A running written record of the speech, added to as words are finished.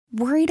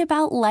Worried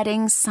about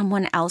letting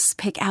someone else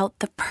pick out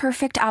the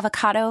perfect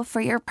avocado for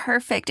your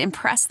perfect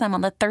impress them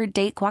on the third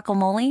date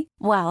guacamole?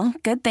 Well,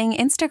 good thing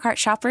Instacart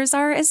shoppers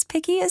are as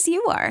picky as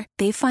you are.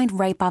 They find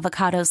ripe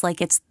avocados like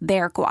it's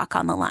their guac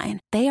on the line.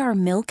 They are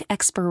milk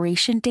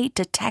expiration date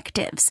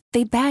detectives.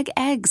 They bag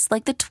eggs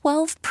like the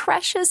 12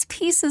 precious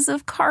pieces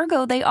of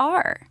cargo they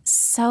are.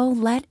 So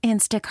let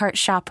Instacart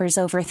shoppers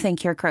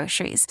overthink your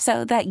groceries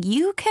so that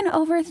you can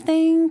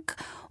overthink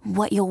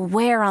what you'll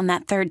wear on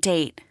that third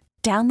date.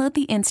 Download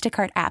the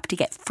Instacart app to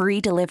get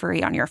free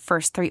delivery on your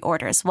first 3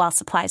 orders while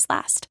supplies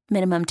last.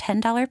 Minimum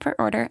 $10 per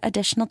order.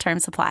 Additional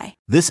terms apply.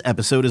 This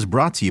episode is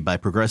brought to you by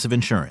Progressive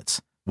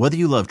Insurance. Whether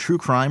you love true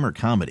crime or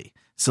comedy,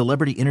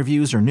 celebrity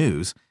interviews or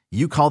news,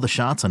 you call the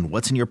shots on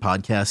what's in your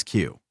podcast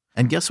queue.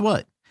 And guess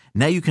what?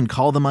 Now you can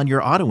call them on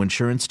your auto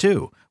insurance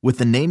too with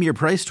the Name Your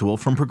Price tool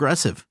from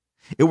Progressive.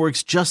 It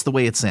works just the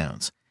way it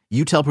sounds.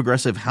 You tell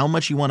Progressive how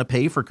much you want to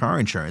pay for car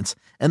insurance,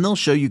 and they'll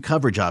show you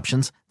coverage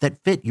options that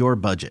fit your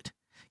budget.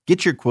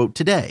 Get your quote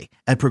today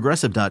at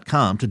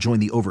Progressive.com to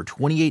join the over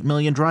 28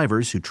 million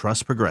drivers who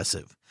trust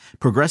Progressive.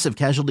 Progressive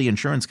Casualty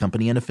Insurance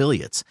Company and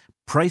Affiliates.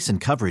 Price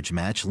and coverage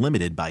match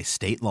limited by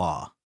state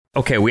law.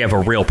 Okay, we have a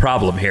real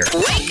problem here.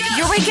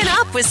 You're waking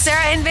up with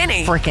Sarah and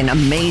Vinny. Freaking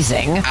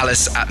amazing.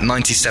 Alice at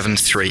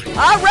 97.3. All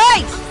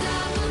right.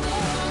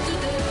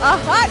 A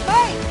hot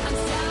bite.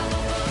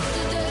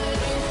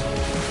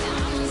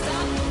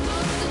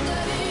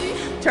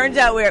 Turns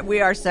out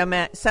we are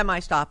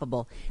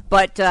semi-stoppable,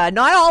 but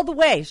not all the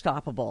way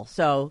stoppable.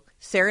 So,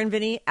 Sarah and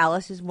Vinny,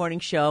 Alice's morning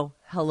show,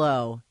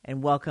 hello,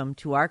 and welcome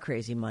to our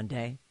Crazy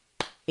Monday.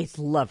 It's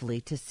lovely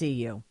to see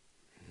you.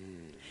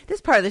 This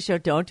part of the show,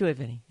 don't do it,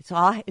 Vinny. It's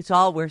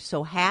all, we're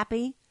so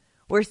happy.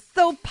 We're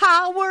so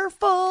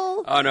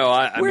powerful. Oh, no,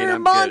 I mean,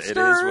 I'm monsters.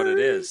 good. It is what it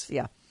is.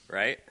 Yeah.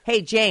 Right?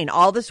 Hey, Jane,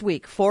 all this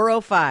week,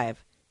 4:05,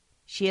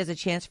 she has a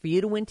chance for you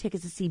to win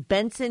tickets to see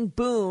Benson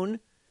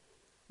Boone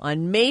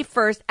on May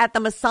 1st at the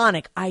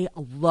Masonic. I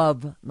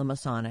love the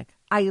Masonic.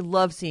 I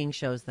love seeing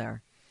shows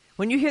there.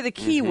 When you hear the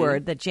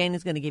keyword that Jane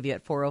is going to give you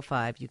at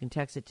 4:05, you can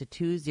text it to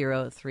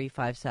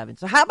 20357.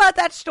 So how about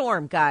that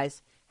storm,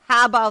 guys?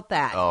 How about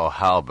that? Oh,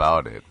 how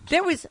about it?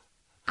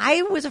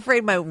 I was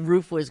afraid my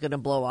roof was going to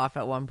blow off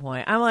at one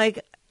point. I'm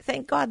like,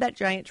 thank God that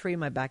giant tree in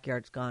my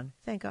backyard's gone.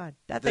 Thank God.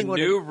 The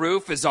new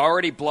roof is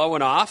already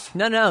blowing off?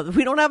 No,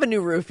 we don't have a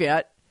new roof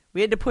yet.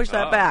 We had to push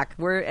that back.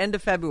 We're end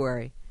of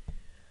February.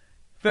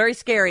 Very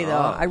scary, though.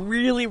 I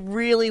really,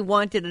 really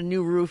wanted a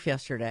new roof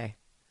yesterday.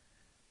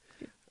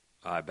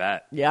 I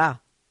bet. Yeah.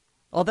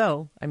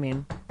 Although, I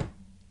mean,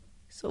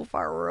 so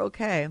far we're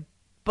okay.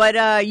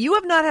 But you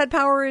have not had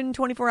power in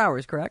 24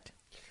 hours, correct?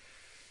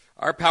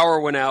 Our power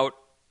went out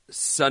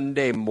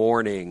Sunday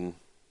morning.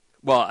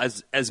 Well,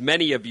 as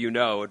many of you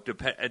know,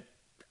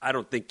 I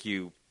don't think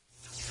you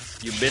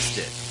missed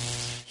it.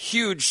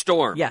 Huge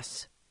storm.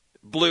 Yes.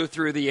 Blew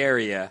through the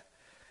area.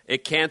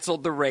 It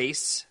canceled the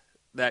race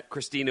that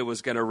Christina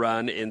was going to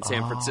run in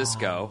San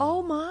Francisco.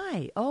 Oh,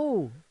 my.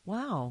 Oh,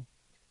 wow.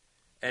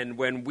 And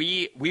when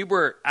we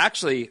were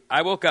actually,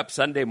 I woke up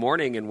Sunday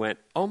morning and went,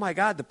 oh, my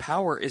God, the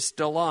power is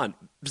still on.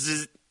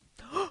 Bzz.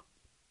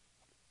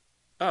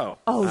 Oh,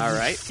 all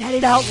right. Said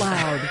it out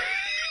loud.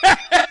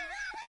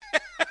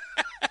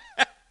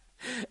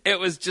 It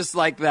was just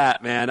like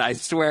that, man. I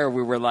swear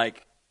we were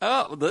like,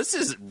 oh, this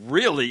is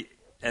really,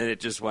 and it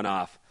just went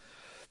off.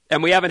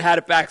 And we haven't had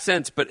it back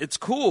since, but it's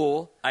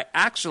cool. I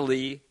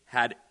actually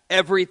had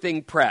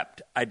everything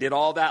prepped. I did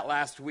all that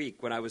last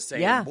week when I was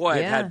saying,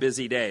 I've had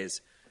busy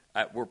days.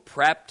 We're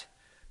prepped.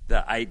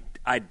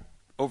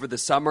 Over the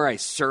summer, I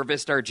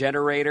serviced our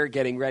generator,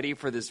 getting ready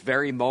for this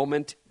very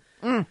moment.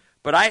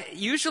 But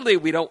usually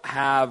we don't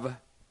have.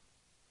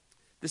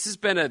 This has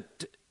been a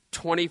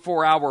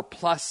 24-hour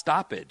plus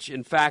stoppage.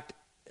 In fact,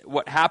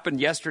 what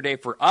happened yesterday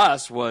for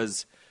us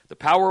was the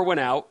power went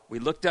out. We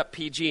looked up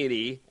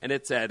PG&E, and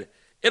it said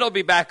it'll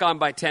be back on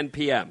by 10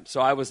 p.m. So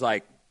I was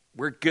like,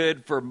 we're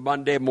good for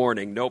Monday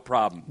morning, no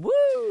problem.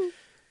 Woo!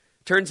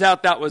 Turns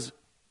out that was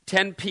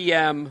 10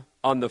 p.m.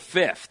 on the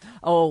 5th.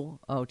 Oh,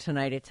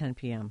 tonight at 10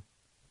 p.m.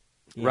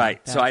 Yeah,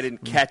 right. So I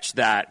didn't catch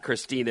that.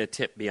 Christina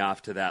tipped me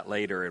off to that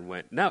later and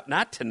went, no,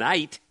 not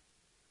tonight.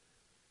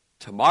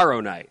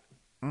 Tomorrow night.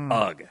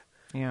 Ugh.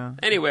 Yeah.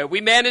 Anyway,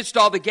 we managed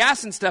all the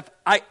gas and stuff.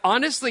 I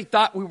honestly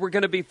thought we were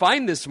going to be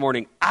fine this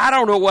morning. I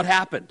don't know what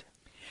happened.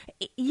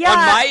 Yeah. On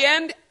my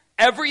end,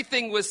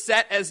 everything was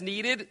set as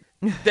needed.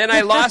 Then I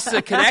lost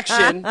the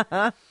connection.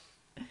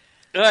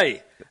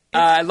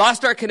 I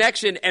lost our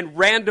connection and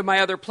ran to my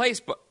other place.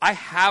 But I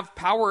have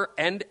power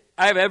and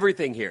I have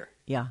everything here.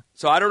 Yeah.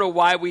 So I don't know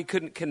why we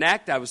couldn't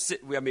connect. I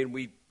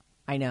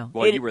know.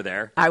 Well, you were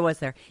there. I was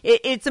there.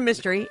 It's a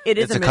mystery. It's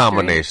a mystery.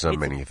 Combination of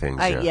many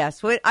ththings.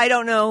 Yes. I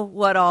don't know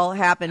what all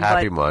happened.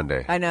 Happy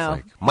Monday. I know.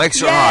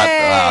 Mics are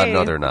hot.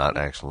 No, they're not,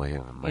 actually.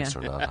 Mics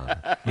are not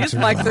hot. These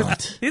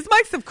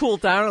mics have cooled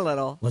down a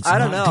little. I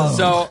don't know.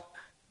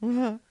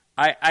 So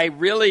I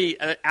really,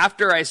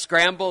 after I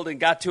scrambled and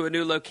got to a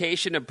new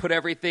location and put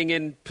everything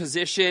in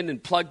position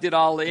and plugged it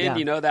all in,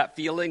 you know, that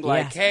feeling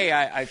like, Yes. hey,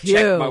 I've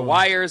checked my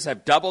wires,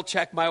 I've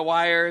double-checked my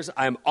wires,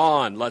 I'm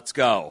on, let's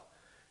go.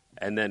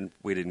 And then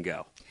we didn't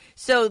go.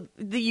 So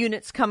the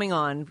units coming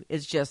on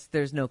is just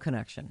there's no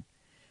connection.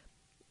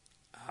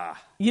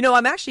 You know,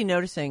 I'm actually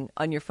noticing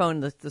on your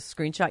phone, the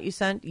screenshot you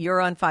sent, you're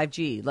on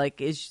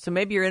 5G. So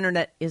maybe your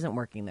internet isn't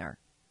working there.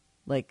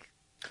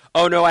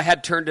 Oh, no, I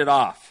had turned it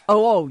off.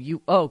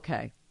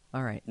 Okay.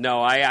 All right.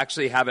 No, I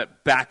actually have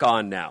it back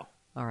on now.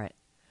 All right.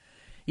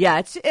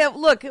 Yeah,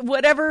 look,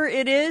 whatever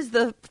it is,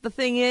 the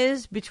thing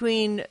is,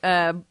 between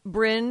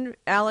Bryn,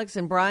 Alex,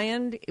 and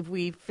Brian, if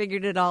we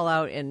figured it all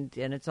out, and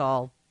it's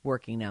all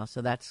working now,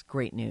 so that's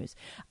great news.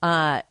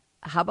 How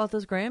about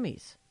those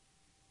Grammys?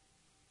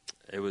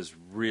 It was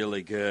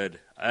really good.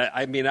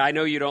 I mean, I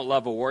know you don't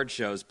love award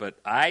shows, but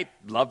I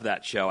love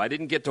that show. I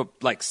didn't get to,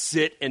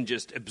 sit and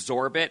just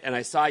absorb it, and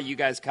I saw you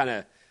guys kind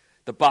of,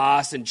 the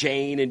boss and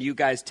Jane and you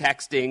guys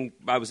texting.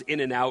 I was in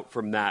and out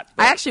from that.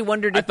 I actually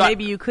wondered if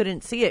maybe you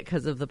couldn't see it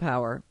because of the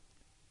power.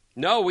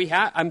 No,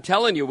 I'm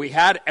telling you, we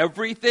had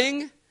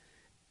everything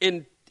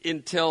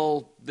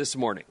until this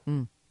morning.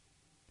 Mm.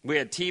 We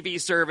had TV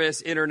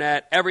service,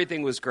 internet,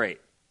 everything was great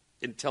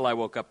until I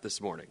woke up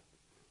this morning.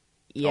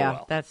 Yeah,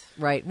 that's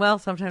right. Well,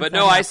 sometimes. But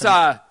no, happens.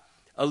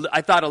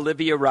 I thought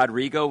Olivia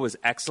Rodrigo was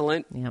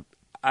excellent. Yep.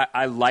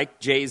 I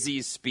liked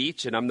Jay-Z's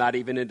speech, and I'm not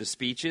even into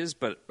speeches,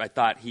 but I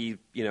thought he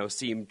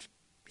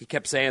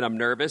kept saying I'm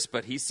nervous,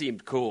 but he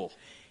seemed cool.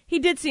 He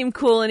did seem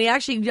cool, and he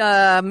actually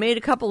made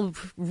a couple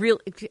of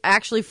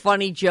actually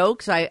funny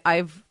jokes.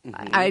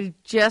 I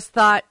just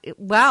thought,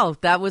 wow,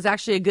 that was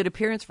actually a good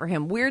appearance for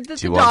him. Weird that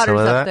the daughter's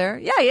up there.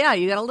 Yeah,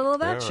 you got a little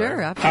of that? Sure.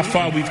 Right. How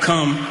far we've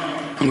come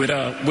with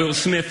Will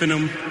Smith and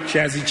them,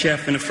 Jazzy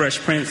Jeff and the Fresh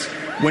Prince,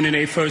 winning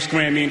their first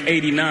Grammy in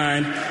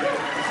 '89,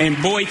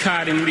 and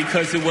boycotting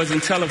because it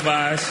wasn't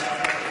televised.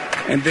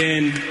 And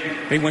then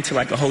they went to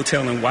a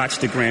hotel and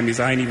watched the Grammys.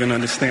 I didn't even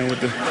understand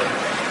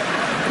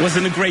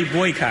wasn't a great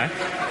boycott.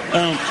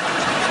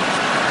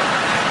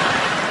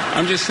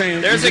 I'm just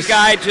saying. There's a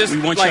guy just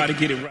we want y'all to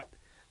get it right.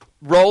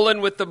 Rolling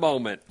with the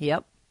moment.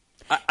 Yep.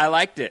 I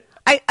liked it.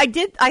 I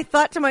did. I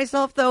thought to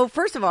myself, though,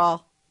 first of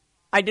all,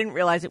 I didn't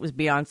realize it was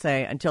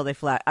Beyonce until they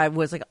flat. I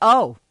was like,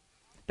 oh,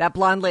 that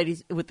blonde lady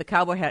with the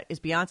cowboy hat is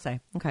Beyonce.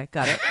 Okay,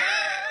 got it.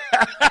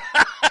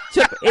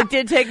 It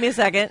did take me a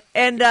second.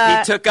 And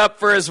he took up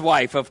for his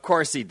wife. Of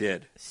course he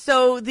did.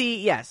 So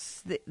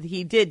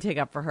he did take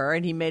up for her,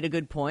 and he made a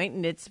good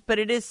point. But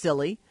it is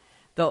silly.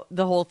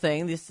 The whole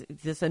thing,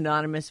 this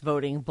anonymous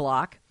voting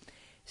block.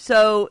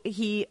 So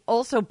he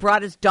also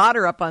brought his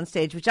daughter up on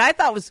stage, which I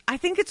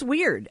think it's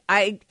weird.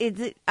 I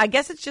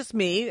guess it's just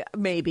me,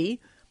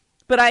 maybe,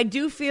 but I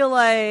do feel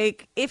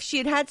like if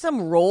she had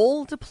some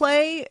role to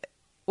play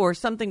or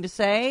something to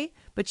say,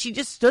 but she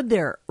just stood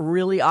there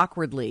really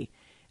awkwardly,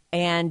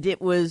 and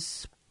it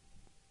was,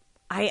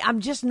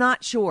 I'm just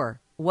not sure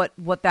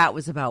what that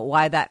was about,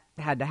 why that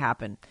had to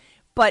happen,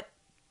 but.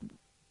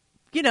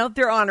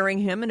 They're honoring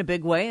him in a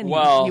big way, and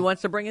he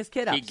wants to bring his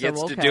kid up. He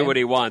gets to do what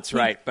he wants,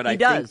 right? But I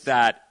think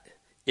that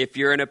if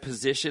you're in a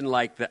position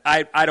like that,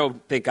 I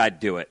don't think I'd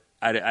do it.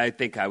 I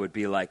think I would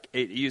be like,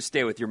 hey, you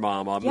stay with your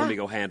mom. Let me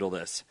go handle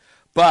this.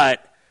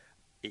 But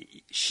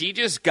she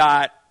just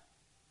got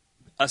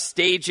a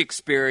stage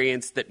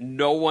experience that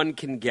no one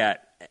can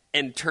get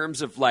in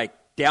terms of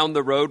down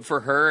the road for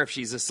her. If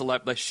she's a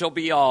celeb, she'll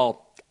be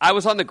all, I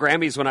was on the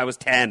Grammys when I was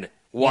 10.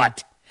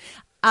 What?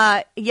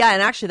 Yeah.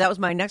 And actually that was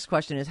my next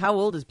question is how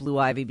old is Blue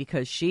Ivy?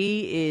 Because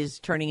she is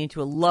turning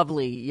into a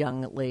lovely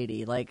young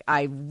lady.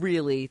 I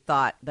really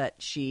thought that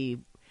she's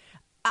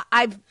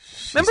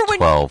remember when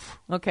 12.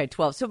 Okay,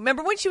 12. So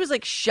remember when she was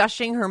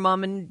shushing her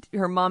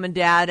mom and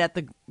dad at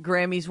the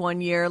Grammys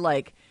one year,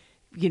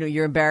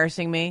 you're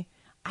embarrassing me.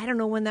 I don't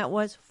know when that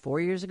was. 4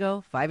 years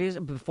ago, 5 years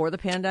before the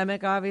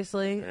pandemic,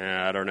 obviously.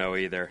 Yeah, I don't know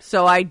either.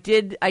 So I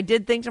did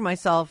think to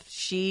myself,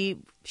 she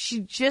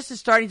just is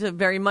starting to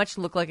very much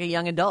look like a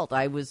young adult.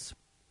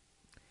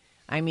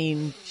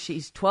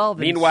 She's 12.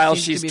 Meanwhile,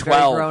 she's 12.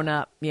 Very grown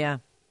up. Yeah,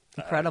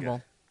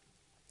 incredible.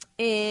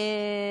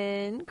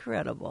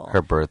 Incredible.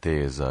 Her birthday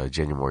is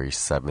January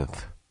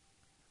 7th.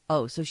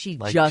 Oh, so she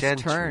just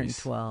Gentry's. turned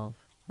 12.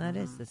 That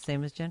is the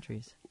same as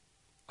Gentry's.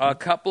 A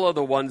couple of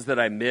the ones that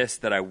I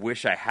missed that I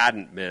wish I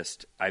hadn't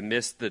missed. I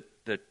missed the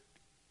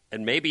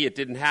and maybe it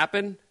didn't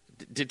happen.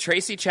 Did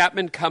Tracy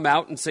Chapman come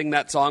out and sing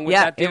that song with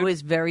that dude? Yeah, it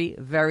was very,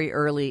 very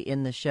early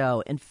in the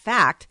show. In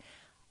fact,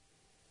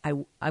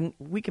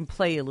 we can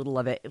play a little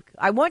of it.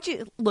 I want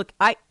you look.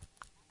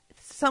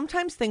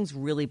 Sometimes things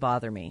really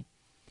bother me,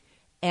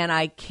 and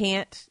I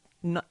can't.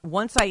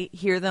 Once I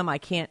hear them, I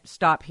can't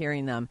stop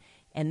hearing them.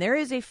 And there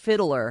is a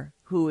fiddler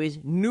who is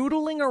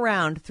noodling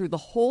around through the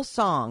whole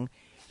song.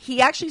 He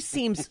actually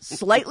seems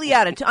slightly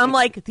out of time. I'm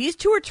like, these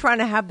two are trying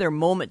to have their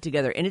moment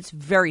together, and it's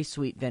very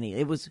sweet,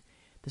 Vinny.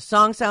 The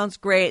song sounds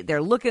great.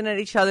 They're looking at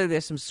each other.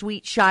 There's some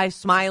sweet, shy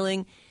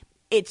smiling.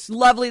 it's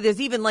lovely.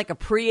 There's even like a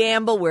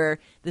preamble where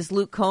this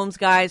Luke Combs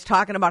guy is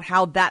talking about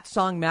how that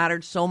song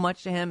mattered so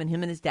much to him and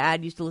his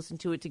dad used to listen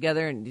to it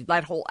together, and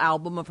that whole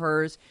album of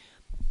hers.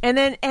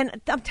 And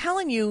I'm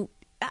telling you,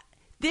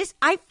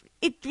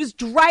 it was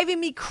driving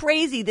me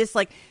crazy. This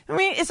it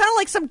sounded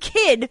like some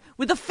kid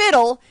with a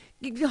fiddle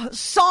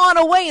sawing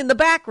away in the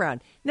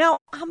background. Now,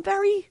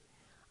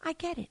 I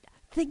get it.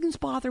 Things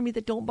bother me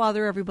that don't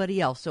bother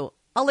everybody else. So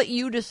I'll let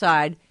you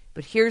decide,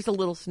 but here's a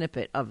little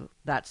snippet of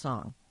that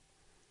song.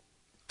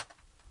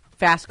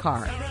 Fast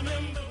Car. Let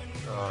me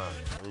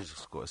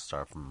just go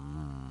start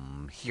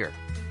from here.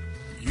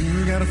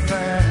 You got a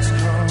fast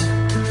car,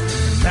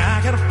 and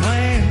I got a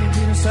plan.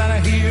 Get inside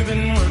of here,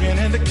 been working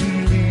at the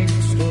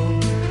convenience store.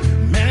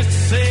 Managed to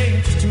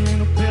save just a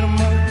little bit of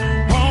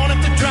money. Won't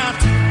have to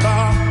drive too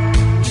far,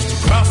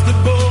 just across the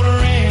border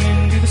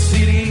and into the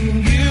city.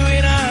 You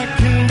and I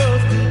can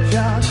both be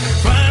jobs.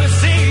 Finally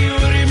see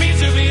what it means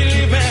to be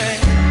living.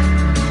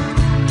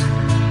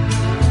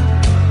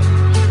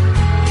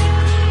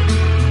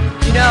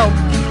 You know,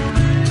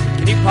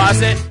 can you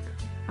pause it?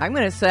 I'm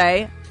going to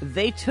say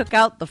they took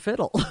out the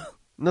fiddle.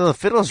 No, the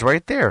fiddle's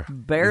right there.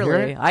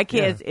 Barely. I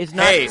can't. Yeah. It's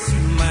not. Hey.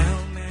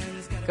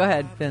 Go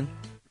ahead, Finn.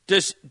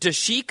 Does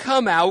she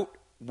come out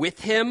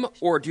with him,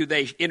 or do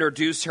they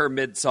introduce her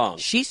mid-song?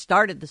 She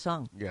started the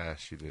song. Yeah,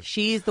 she did.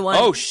 She's the one.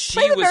 Oh, she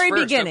play the was very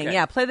first. beginning. Okay.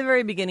 Yeah, play the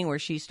very beginning where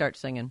she starts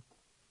singing.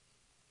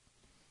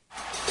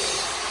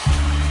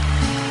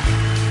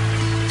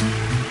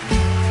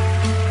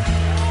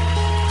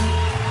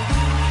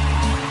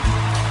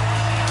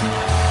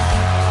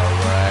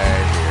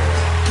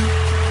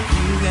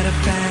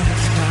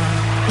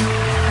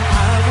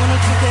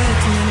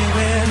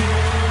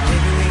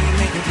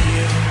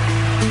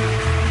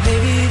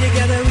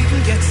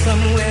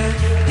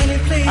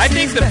 I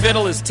think the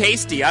fiddle is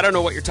tasty. I don't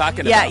know what you're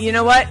talking about. Yeah, you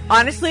know what?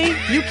 Honestly,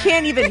 you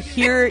can't even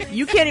hear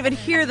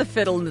the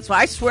fiddle in this one.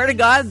 I swear to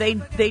God,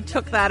 they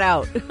took that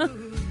out.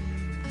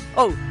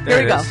 Oh,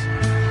 here we go.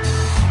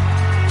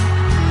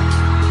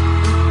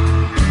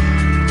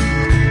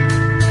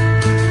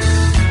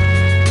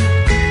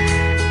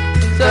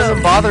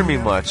 Doesn't bother me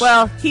much.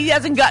 Well, he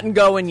hasn't gotten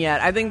going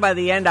yet. I think by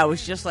the end I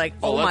was just like,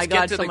 oh my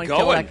God, someone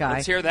kill that guy.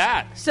 Let's hear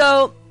that.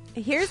 So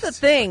here's the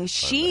thing.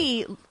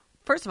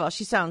 First of all,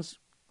 she sounds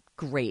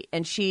great.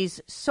 And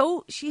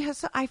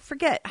I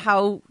forget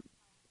how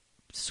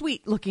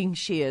sweet looking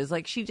she is.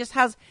 Like, she just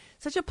has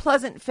such a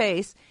pleasant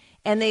face.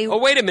 And Oh,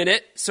 wait a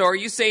minute. So are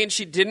you saying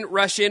she didn't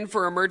rush in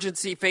for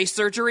emergency face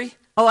surgery?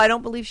 Oh, I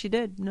don't believe she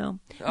did. No.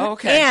 Oh,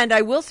 okay. And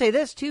I will say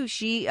this too.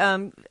 She, I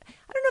don't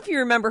know if you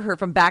remember her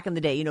from back in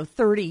the day,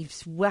 30,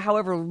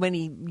 however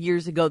many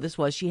years ago this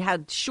was. She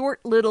had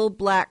short little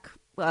black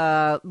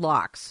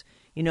locks,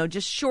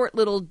 just short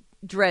little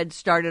dreads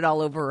started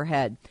all over her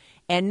head.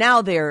 And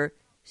now they're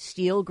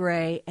steel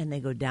gray and they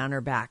go down her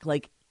back.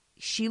 Like,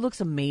 she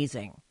looks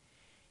amazing.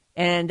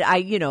 And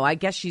I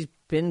guess she's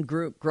been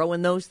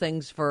growing those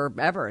things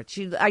forever.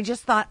 I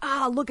just thought,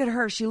 look at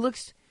her.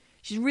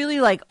 She's really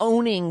like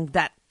owning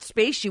that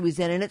space she was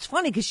in. And it's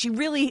funny because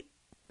I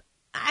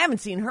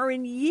haven't seen her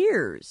in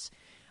years.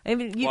 I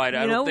mean, I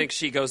don't think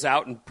she goes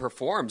out and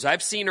performs.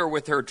 I've seen her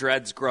with her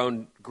dreads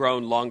grown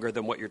longer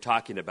than what you're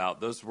talking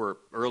about. Those were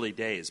early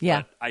days.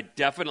 Yeah. But I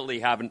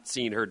definitely haven't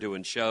seen her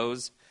doing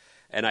shows.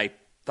 And I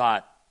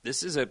thought,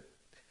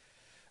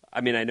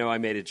 I know I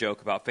made a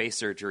joke about face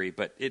surgery,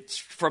 but it's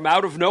from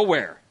out of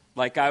nowhere.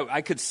 Like,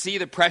 I could see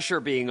the pressure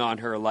being on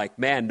her. Like,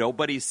 man,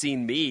 nobody's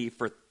seen me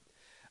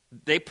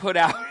they put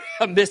out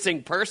a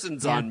missing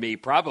persons on me,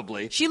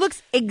 probably. She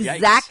looks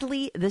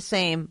exactly the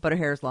same, but her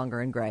hair is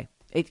longer and gray.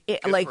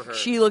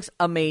 She looks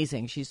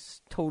amazing. She's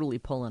totally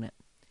pulling it.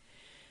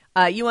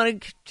 You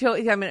want to show?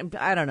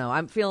 I don't know.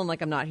 I'm feeling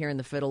like I'm not hearing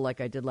the fiddle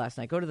like I did last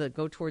night.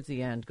 Go towards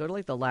the end. Go to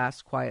like the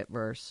last quiet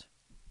verse.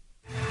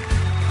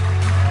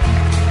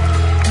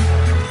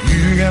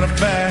 You got a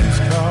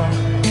fast car.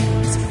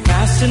 It's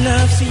fast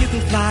enough so you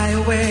can fly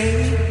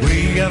away.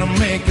 We gotta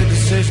make a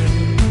decision.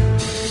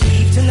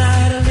 Leave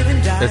tonight or live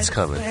and die. It's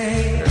coming.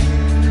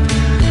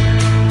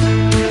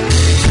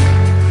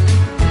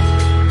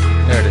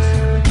 There it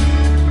is.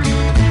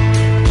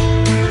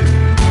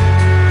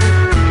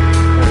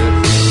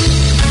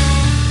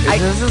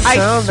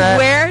 I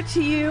swear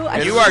to you,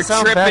 you are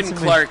tripping,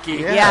 Clarky.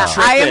 Yeah,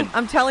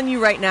 I'm telling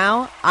you right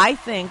now. I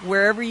think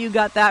wherever you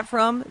got that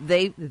from,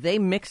 they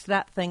mixed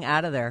that thing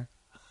out of there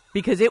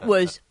because it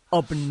was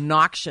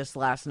obnoxious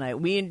last night.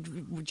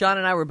 John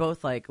and I were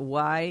both like,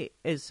 "Why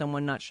is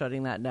someone not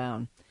shutting that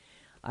down?"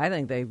 I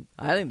think they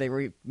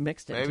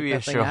remixed it. Maybe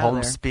it's your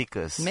home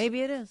speakers.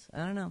 Maybe it is. I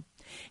don't know.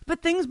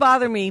 But things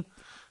bother me,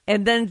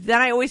 and then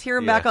I always hear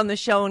them back on the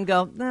show and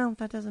go, "No,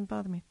 that doesn't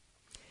bother me.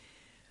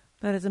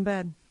 That isn't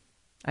bad."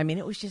 I mean,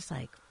 it was just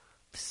like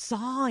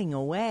sawing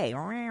away.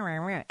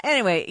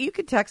 Anyway, you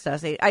could text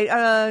us.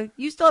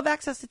 You still have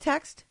access to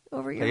text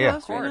over at your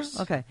house? Of course.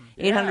 Right now? Okay.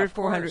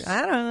 800-400.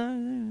 I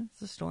don't know.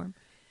 It's a storm.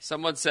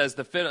 Someone says,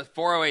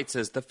 408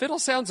 says, the fiddle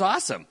sounds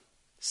awesome.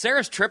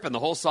 Sarah's tripping. The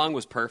whole song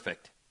was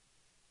perfect.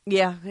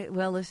 Yeah,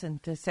 well, listen,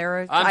 to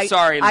Sarah. I'm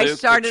sorry, Luke, I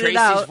started but Tracy's it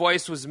out.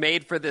 voice was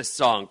made for this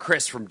song.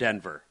 Chris from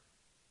Denver.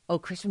 Oh,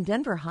 Chris from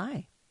Denver,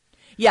 hi.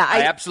 Yeah,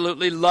 I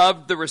absolutely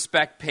loved the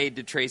respect paid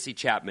to Tracy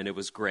Chapman. It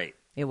was great.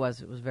 It was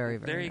very,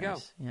 very There you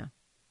nice. go. Yeah,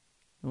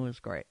 it was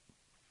great.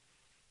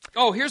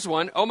 Oh, here's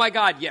one. Oh, my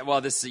God. Yeah,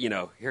 well, this,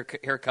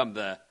 here come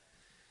the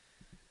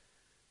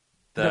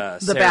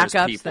Sarah's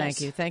backups.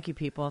 peoples. Thank you,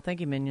 people. Thank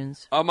you,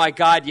 minions. Oh, my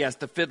God, yes.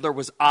 The fiddler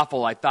was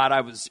awful. I thought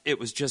it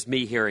was just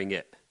me hearing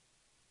it.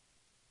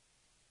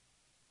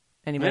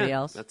 Anybody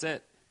else? That's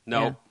it.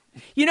 No.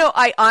 Yeah.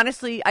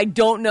 I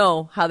don't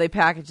know how they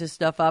package this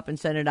stuff up and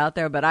send it out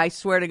there, but I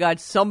swear to God,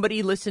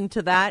 somebody listened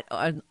to that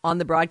on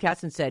the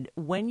broadcast and said,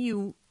 when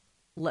you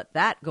let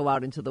that go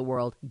out into the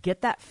world,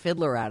 get that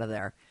fiddler out of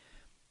there.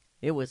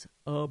 It was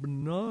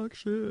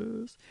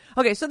obnoxious.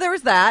 Okay, so there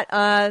was that.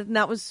 And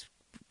that was,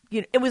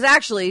 it was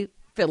actually,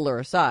 fiddler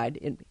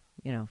aside,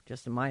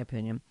 just in my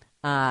opinion,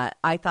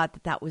 I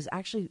thought that was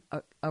actually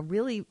a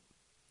really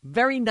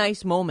very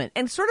nice moment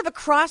and sort of a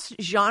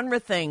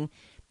cross-genre thing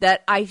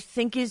that I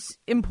think is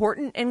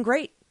important and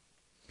great.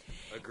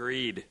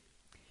 Agreed.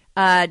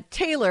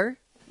 Taylor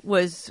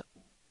was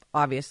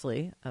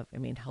obviously,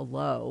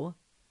 hello.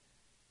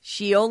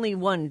 She only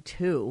won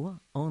 2,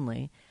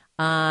 only.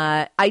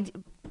 By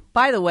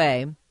the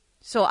way,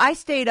 so I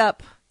stayed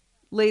up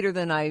later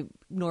than I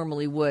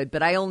normally would,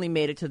 but I only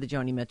made it to the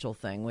Joni Mitchell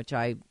thing, which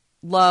I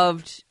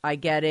loved. I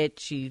get it.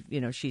 She's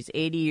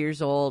 80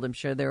 years old. I'm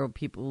sure there were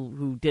people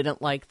who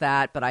didn't like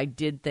that, but I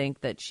did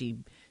think that she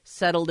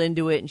settled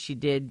into it, and she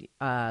did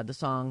the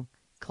song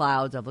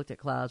Clouds. I've looked at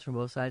Clouds from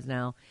both sides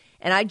now.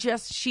 And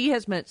she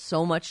has meant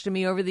so much to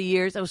me over the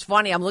years. It was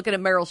funny. I'm looking at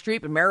Meryl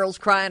Streep, and Meryl's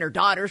crying, her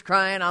daughter's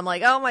crying. I'm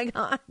like, oh my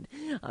God,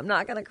 I'm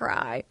not going to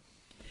cry.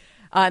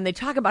 And they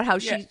talk about how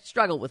she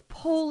struggled with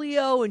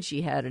polio, and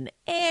she had an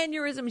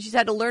aneurysm, and she's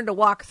had to learn to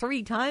walk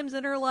 3 times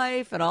in her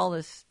life, and all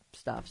this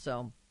stuff.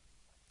 So,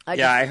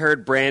 I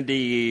heard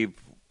Brandy.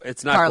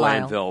 It's not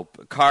Glanville.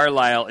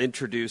 Carlisle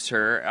introduce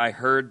her. I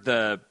heard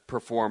the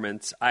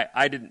performance.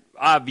 I didn't.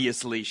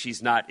 Obviously,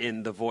 she's not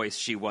in the voice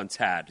she once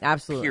had.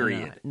 Absolutely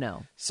period. not.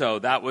 No. So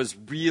that was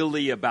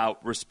really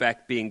about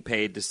respect being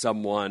paid to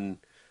someone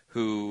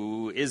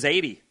who is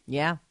 80.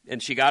 Yeah.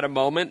 And she got a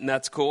moment, and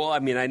that's cool. I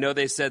mean, I know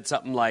they said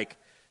something like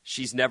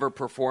she's never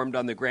performed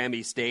on the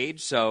Grammy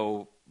stage,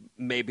 so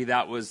maybe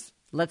that was...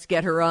 Let's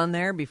get her on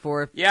there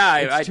before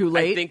it's too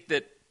late. I think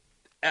that...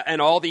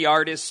 And all the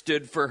artists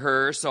stood for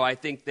her, so I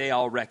think they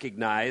all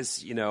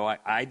recognize,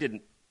 I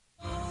didn't...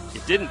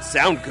 It didn't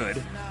sound good.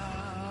 From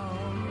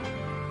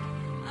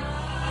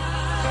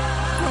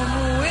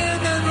win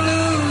and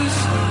lose,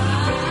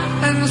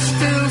 and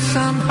still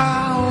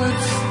somehow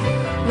it's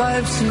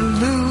life's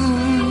illusions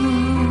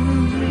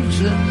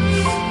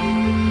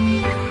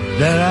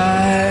that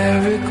I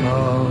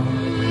recall.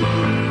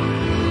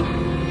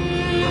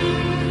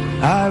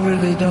 I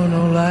really don't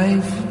know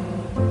life.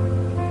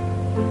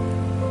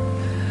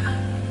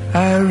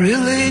 I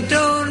really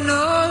don't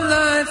know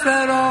life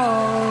at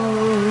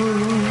all.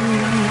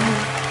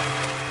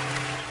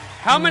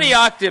 How many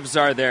octaves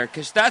are there?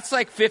 Because that's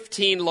like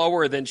 15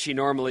 lower than she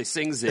normally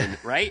sings in,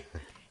 right?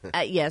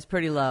 Yeah, it's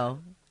pretty low.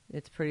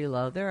 It's pretty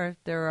low. There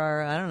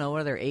are I don't know,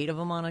 what are there, 8 of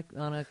them on a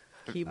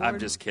keyboard? I'm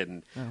just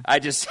kidding. Oh. I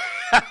don't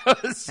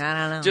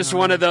know. Just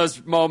one of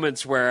those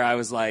moments where I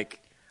was like,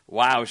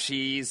 wow,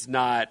 she's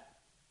not...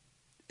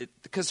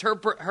 Because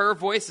her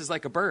voice is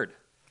like a bird.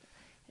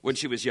 When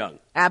she was young.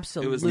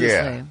 Absolutely.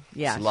 Yeah.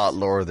 Yes. It's a lot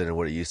lower than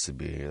what it used to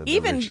be.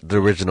 Even the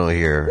original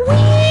here.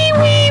 Wee,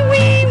 wee,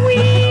 wee,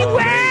 wee,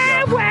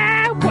 wah,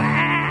 wah,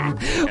 wah.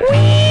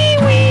 Wee,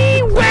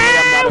 wee,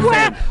 wah,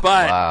 wah.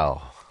 But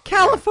wow.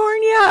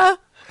 California.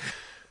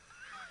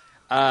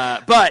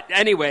 But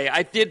anyway,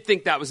 I did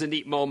think that was a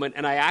neat moment,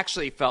 and I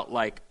actually felt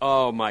like,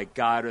 oh my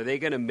God, are they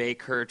going to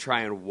make her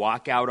try and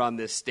walk out on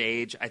this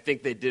stage? I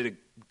think they did a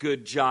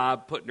good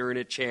job putting her in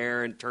a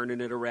chair and turning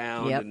it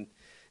around. Yep. And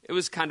it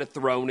was kind of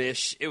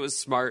throne-ish. It was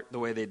smart the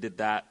way they did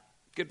that.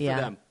 Good for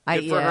them.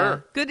 Good for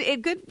her. Good.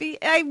 It could be.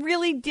 I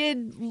really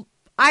did.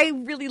 I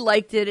really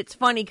liked it. It's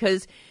funny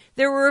because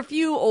there were a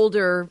few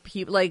older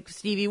people like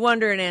Stevie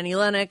Wonder and Annie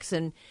Lennox,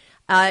 and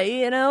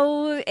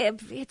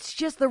it's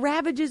just the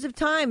ravages of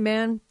time,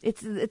 man.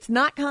 It's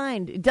not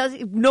kind. It does.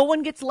 No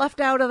one gets left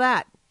out of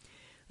that.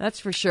 That's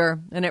for sure.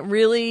 And it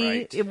really,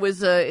 right. It was.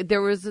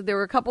 There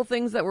were a couple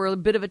things that were a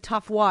bit of a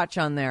tough watch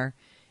on there,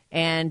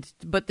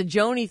 but the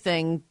Joni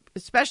thing.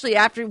 Especially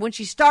when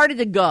she started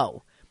to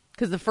go.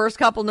 Because the first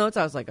couple notes,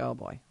 I was like, oh,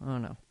 boy. Oh,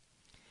 no.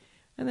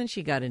 And then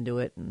she got into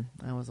it, and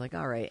I was like,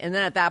 all right. And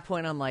then at that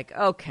point, I'm like,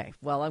 okay,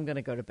 well, I'm going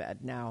to go to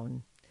bed now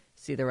and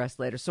see the rest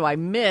later. So I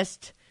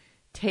missed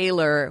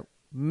Taylor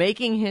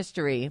making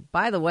history.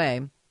 By the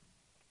way,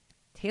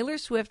 Taylor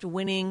Swift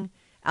winning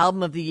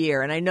Album of the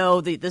Year. And I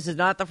know that this is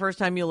not the first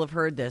time you'll have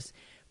heard this,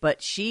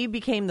 but she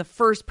became the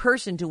first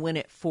person to win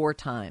it 4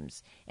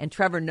 times. And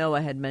Trevor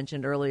Noah had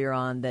mentioned earlier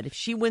on that if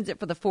she wins it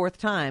for the 4th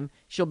time,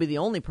 she'll be the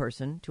only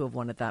person to have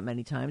won it that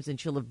many times. And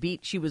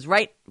she was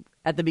right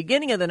at the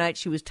beginning of the night.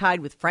 She was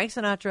tied with Frank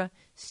Sinatra,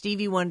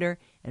 Stevie Wonder,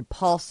 and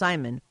Paul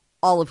Simon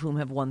all of whom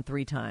have won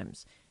 3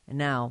 times. And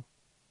now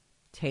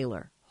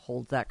Taylor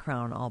holds that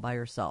crown all by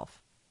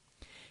herself.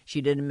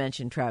 She didn't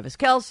mention Travis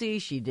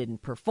Kelce. She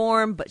didn't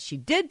perform, but she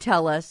did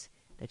tell us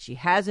that she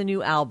has a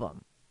new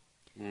album.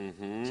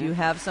 Mm-hmm. Do you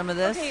have some of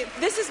this? Okay,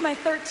 this is my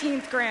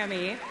 13th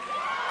Grammy,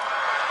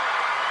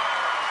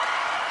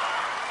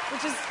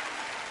 which is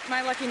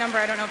my lucky number.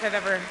 I don't know if I've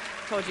ever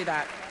told you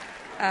that.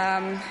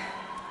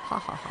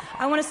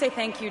 I want to say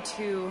thank you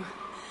to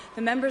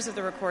the members of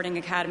the Recording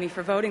Academy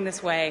for voting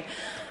this way,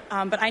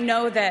 but I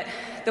know that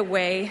the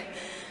way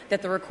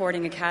that the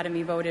Recording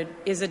Academy voted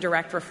is a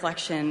direct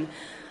reflection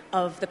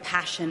of the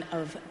passion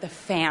of the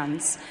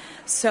fans.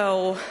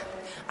 So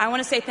I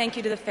want to say thank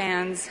you to the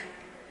fans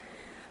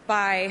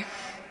by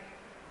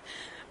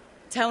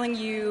telling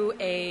you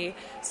a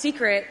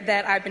secret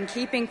that I've been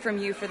keeping from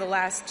you for the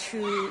last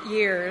 2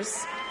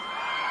 years,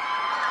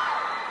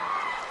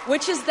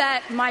 which is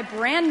that my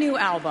brand new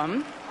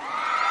album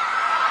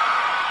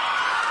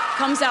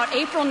comes out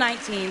April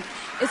 19th.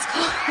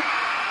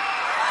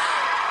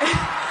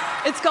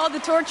 It's called The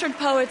Tortured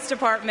Poets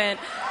Department.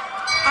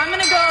 I'm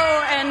going to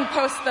go and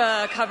post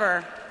the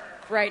cover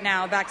right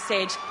now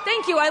backstage.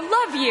 Thank you. I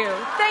love you.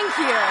 Thank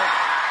you.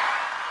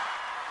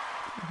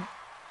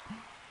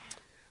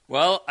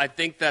 Well, I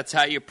think that's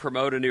how you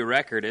promote a new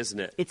record, isn't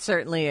it? It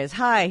certainly is.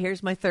 Hi,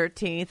 here's my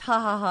 13th. Ha,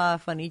 ha, ha,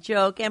 funny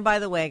joke. And by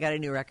the way, I got a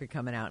new record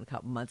coming out in a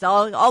couple months.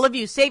 All of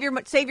you, save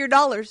your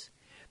dollars,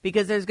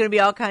 because there's going to be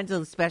all kinds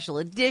of special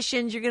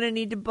editions you're going to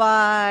need to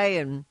buy.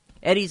 And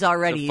Eddie's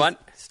already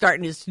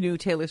starting his new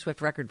Taylor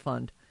Swift record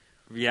fund.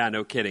 Yeah,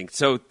 no kidding.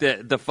 So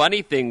the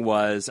funny thing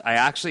was, I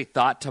actually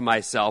thought to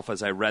myself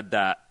as I read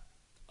that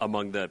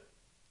among the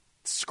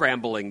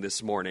scrambling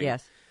this morning,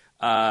 yes,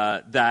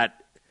 that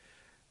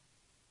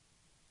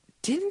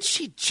didn't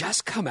she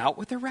just come out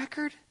with a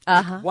record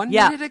like 1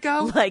 minute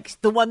ago?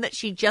 Like the one that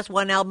she just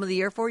won Album of the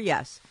Year for,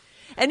 yes.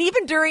 And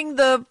even during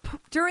the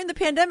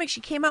pandemic, she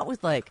came out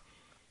with like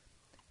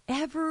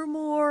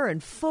Evermore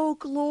and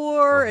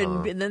Folklore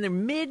and then the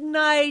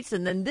Midnights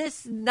and then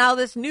this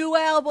new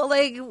album.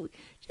 Like,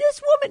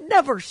 this woman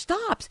never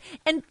stops.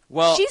 And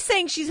she's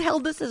saying she's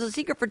held this as a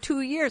secret for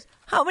 2 years.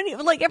 How many,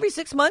 like every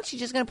 6 months, she's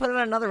just going to put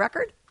out another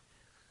record?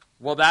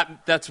 Well,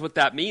 that's what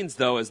that means,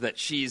 though, is that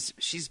she's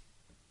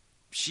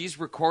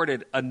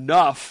recorded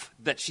enough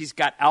that she's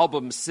got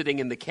albums sitting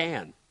in the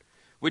can,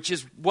 which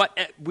is what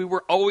we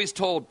were always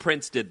told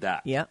Prince did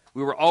that. Yeah.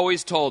 We were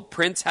always told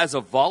Prince has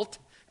a vault,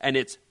 and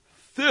it's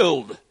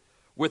filled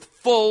with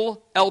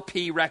full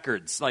LP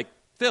records, like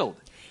filled.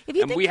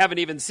 And we haven't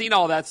even seen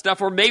all that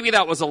stuff, or maybe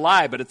that was a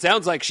lie, but it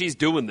sounds like she's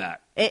doing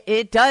that.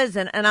 It does,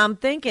 and I'm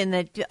thinking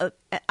that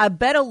I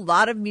bet a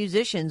lot of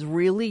musicians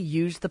really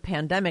used the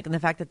pandemic and the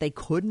fact that they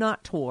could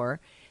not tour.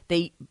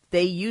 They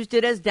used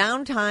it as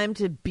downtime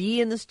to be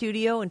in the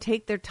studio and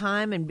take their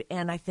time,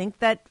 and I think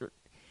that,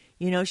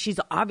 you know, she's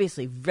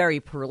obviously very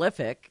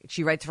prolific.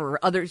 She writes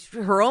for others,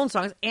 her own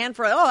songs, and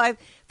for, I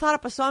thought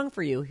up a song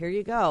for you. Here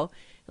you go.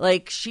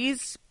 Like,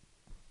 she's,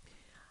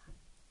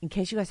 in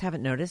case you guys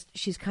haven't noticed,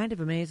 she's kind of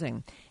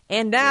amazing.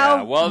 And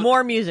now,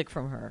 more music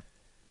from her.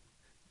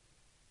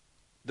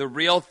 The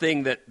real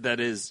thing that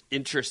is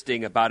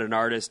interesting about an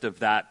artist of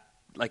that,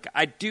 like,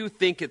 I do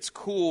think it's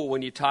cool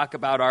when you talk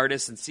about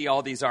artists and see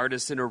all these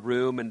artists in a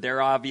room, and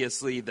they're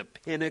obviously the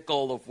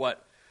pinnacle of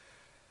what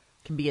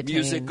can be attained,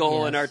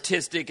 musical and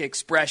artistic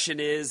expression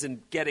is,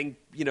 and getting,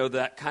 you know,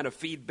 that kind of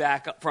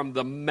feedback from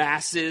the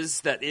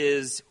masses that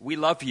is, we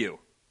love you.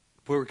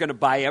 We're going to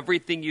buy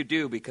everything you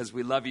do because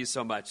we love you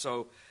so much.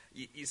 So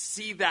you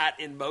see that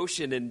in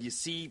motion, and you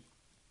see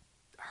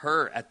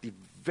her at the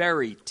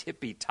very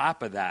tippy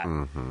top of that.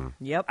 Mm-hmm.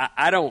 Yep.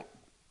 I don't...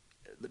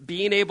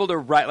 Being able to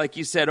write, like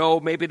you said,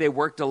 maybe they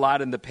worked a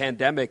lot in the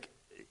pandemic.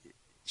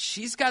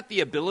 She's got the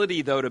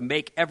ability, though, to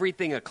make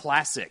everything a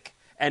classic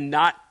and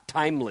not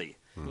timely.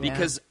 Mm-hmm.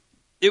 Because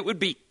it would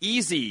be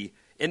easy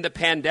in the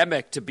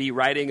pandemic to be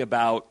writing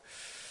about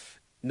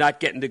not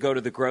getting to go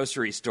to the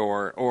grocery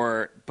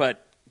store,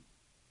 but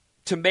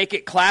to make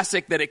it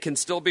classic that it can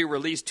still be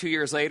released 2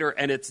 years later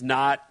and it's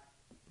not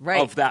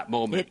of that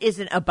moment. It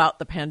isn't about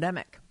the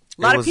pandemic.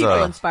 A lot of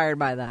people inspired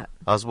by that.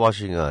 I was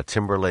watching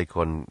Timberlake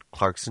on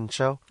Clarkson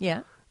show.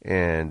 Yeah.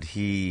 And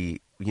he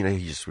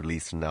just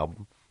released an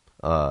album.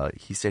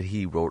 He said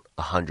he wrote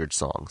 100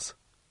 songs.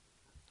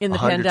 In the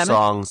 100 pandemic?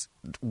 songs,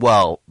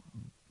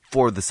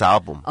 for this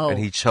album. And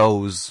he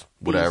chose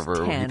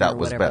whatever he thought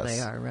was best. They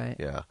are, right?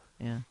 Yeah.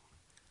 Yeah.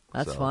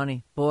 That's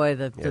funny. Boy,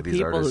 the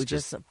people who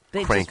just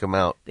crank them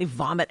out. They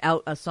vomit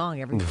out a song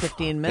every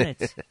 15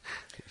 minutes.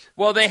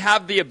 Well, they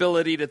have the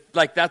ability to,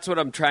 like, that's what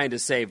I'm trying to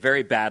say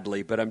very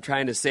badly, but I'm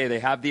trying to say they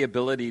have the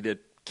ability to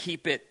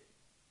keep it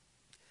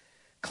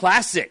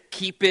classic,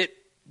 keep it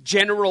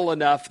general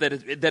enough that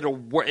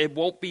it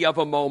won't be of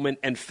a moment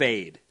and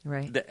fade.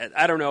 Right.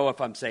 I don't know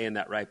if I'm saying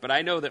that right, but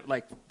I know that,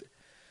 like,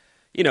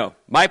 you know,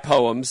 my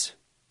poems,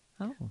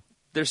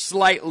 they're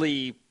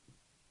slightly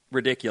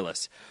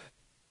ridiculous.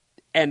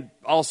 And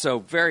also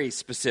very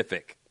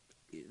specific.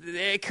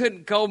 They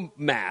couldn't go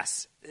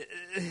mass.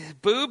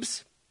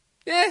 Boobs?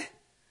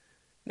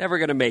 Never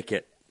going to make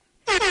it.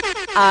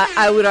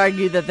 I would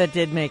argue that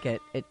did make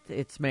it.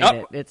 It's made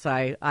it. It's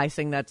I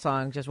sing that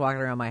song just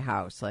walking around my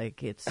house.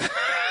 Like it's.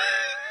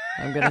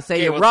 I'm going to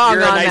say you're wrong on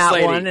nice that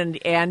lady. One,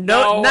 and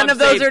none of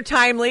those are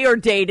timely or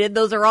dated.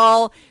 Those are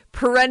all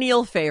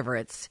perennial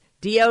favorites.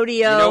 Dio,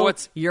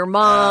 your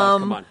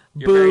mom, come on.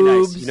 You're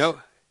boobs. Very nice.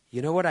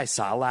 You know what I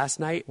saw last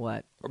night?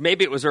 What? Or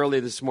maybe it was early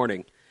this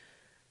morning.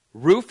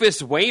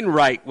 Rufus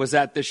Wainwright was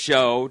at the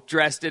show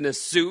dressed in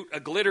a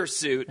glitter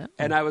suit,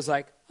 and I was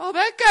like, oh,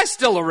 that guy's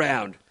still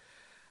around.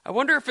 I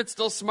wonder if it's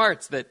still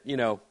smarts that,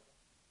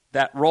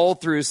 that roll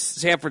through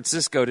San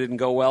Francisco didn't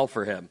go well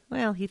for him.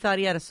 Well, he thought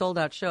he had a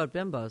sold-out show at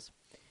Bimbo's.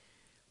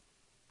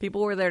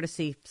 People were there to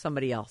see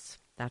somebody else.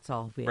 That's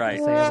all we have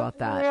to say about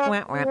that.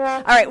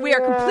 All right, we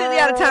are completely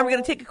out of time. We're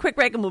going to take a quick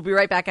break, and we'll be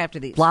right back after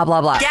these. Blah, blah,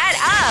 blah. Get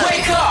up!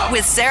 Wake up!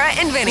 With Sarah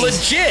and Vinny.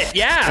 Legit,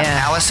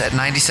 yeah. Alice at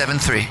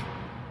 97.3.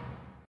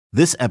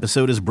 This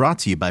episode is brought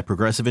to you by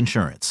Progressive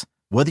Insurance.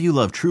 Whether you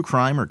love true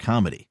crime or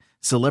comedy,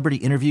 celebrity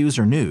interviews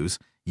or news,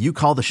 you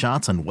call the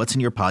shots on what's in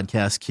your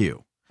podcast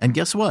queue. And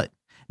guess what?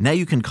 Now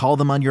you can call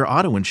them on your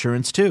auto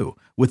insurance, too,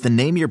 with the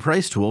Name Your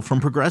Price tool from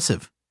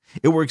Progressive.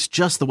 It works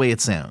just the way it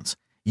sounds.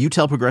 You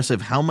tell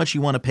Progressive how much you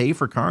want to pay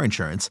for car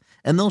insurance,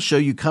 and they'll show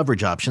you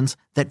coverage options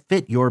that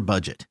fit your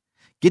budget.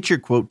 Get your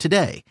quote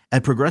today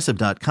at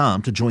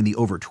Progressive.com to join the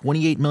over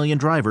 28 million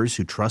drivers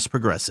who trust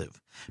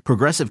Progressive.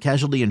 Progressive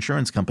Casualty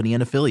Insurance Company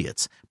and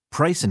Affiliates.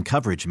 Price and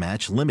coverage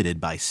match limited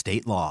by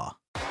state law.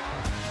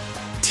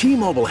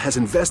 T-Mobile has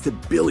invested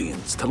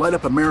billions to light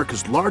up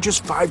America's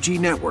largest 5G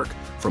network,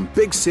 from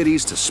big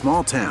cities to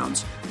small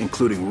towns,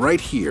 including right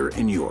here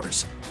in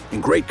yours.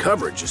 And great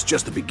coverage is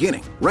just the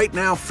beginning. Right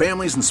now,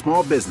 families and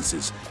small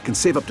businesses can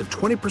save up to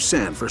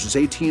 20% versus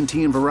AT&T and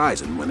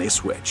Verizon when they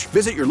switch.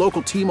 Visit your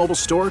local T-Mobile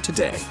store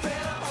today.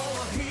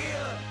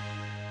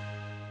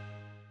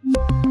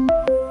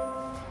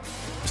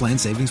 Plan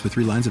savings with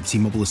 3 lines of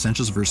T-Mobile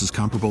Essentials versus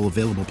comparable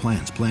available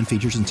plans. Plan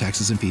features and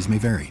taxes and fees may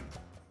vary.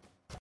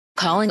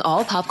 Calling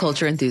all pop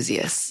culture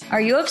enthusiasts.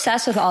 Are you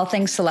obsessed with all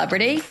things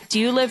celebrity? Do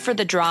you live for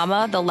the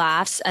drama, the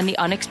laughs, and the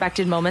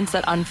unexpected moments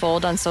that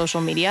unfold on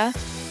social media?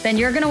 Then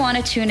you're going to want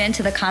to tune in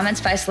to the Comments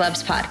by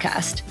Celebs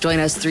podcast. Join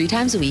us 3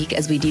 times a week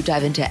as we deep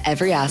dive into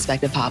every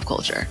aspect of pop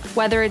culture.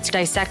 Whether it's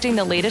dissecting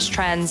the latest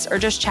trends or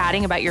just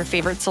chatting about your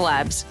favorite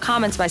celebs,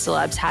 Comments by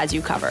Celebs has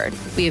you covered.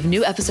 We have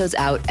new episodes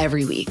out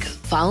every week.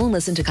 Follow and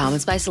listen to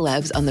Comments by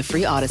Celebs on the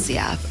free Odyssey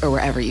app or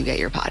wherever you get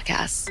your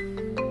podcasts.